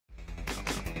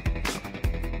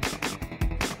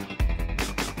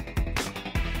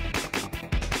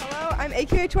I'm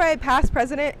AQHYA past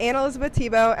president Anna Elizabeth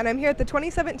Tebow, and I'm here at the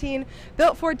 2017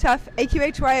 Built Ford Tough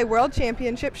AQHYA World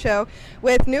Championship Show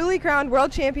with newly crowned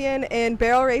world champion in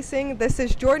barrel racing. This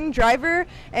is Jordan Driver,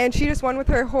 and she just won with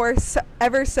her horse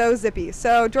Ever Sozippy.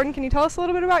 So Jordan, can you tell us a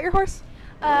little bit about your horse?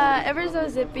 Ever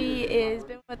Sozippy has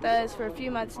been with us for a few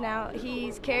months now.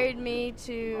 He's carried me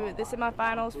to the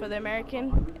semifinals for the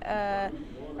American.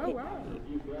 Oh wow.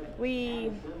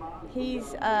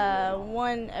 He's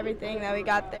won everything that we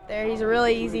got there. He's a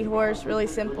really easy horse, really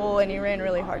simple, and he ran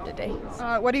really hard today.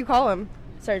 What do you call him?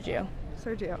 Sergio.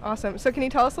 Sergio, awesome. So can you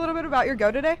tell us a little bit about your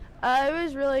go today? It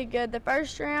was really good. The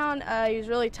first round, he was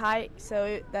really tight,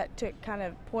 so that took kind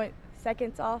of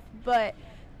seconds off, but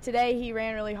today he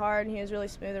ran really hard and he was really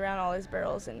smooth around all his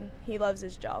barrels, and he loves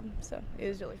his job, so it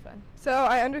was really fun. So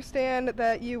I understand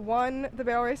that you won the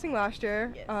barrel racing last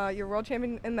year. Yes. You're world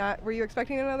champion in that. Were you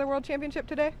expecting another world championship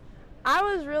today? I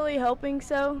was really hoping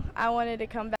so. I wanted to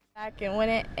come back and win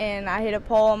it, and I hit a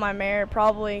pole on my mare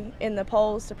probably in the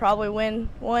polls to probably win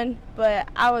one, but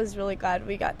I was really glad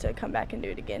we got to come back and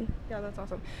do it again. Yeah, that's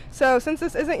awesome. So since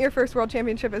this isn't your first world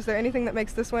championship, is there anything that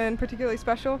makes this win particularly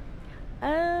special?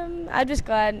 I'm just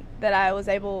glad that I was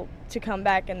able to come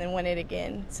back and then win it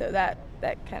again, so that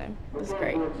kind of was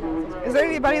great. Is there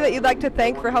anybody that you'd like to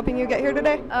thank for helping you get here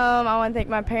today? I want to thank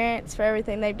my parents for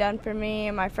everything they've done for me,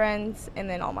 and my friends, and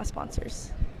then all my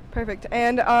sponsors. Perfect.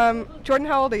 And Jordan,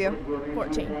 how old are you?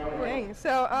 14. Dang.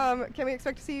 So can we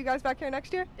expect to see you guys back here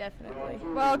next year? Definitely.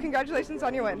 Well, congratulations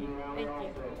on your win. Thank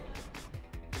you.